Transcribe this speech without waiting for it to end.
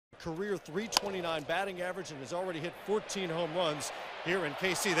career .329 batting average and has already hit 14 home runs here in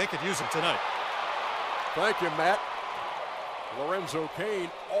KC. They could use him tonight. Thank you, Matt. Lorenzo Cain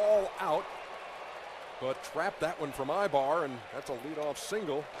all out, but trapped that one from Aybar, and that's a leadoff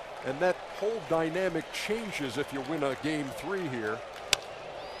single. And that whole dynamic changes if you win a game 3 here,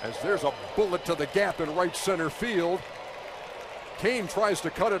 as there's a bullet to the gap in right center field. Cain tries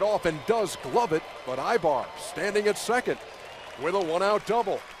to cut it off and does glove it, but Aybar standing at second with a 1-out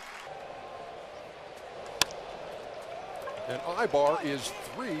double. And Aybar is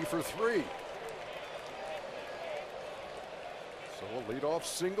 3 for 3. So a leadoff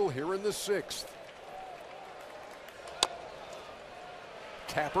single here in the 6th.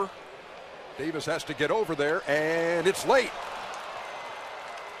 Tapper. Davis has to get over there, and it's late.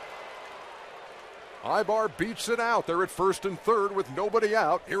 Aybar beats it out. They're at 1st and 3rd with nobody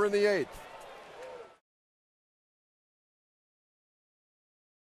out here in the 8th.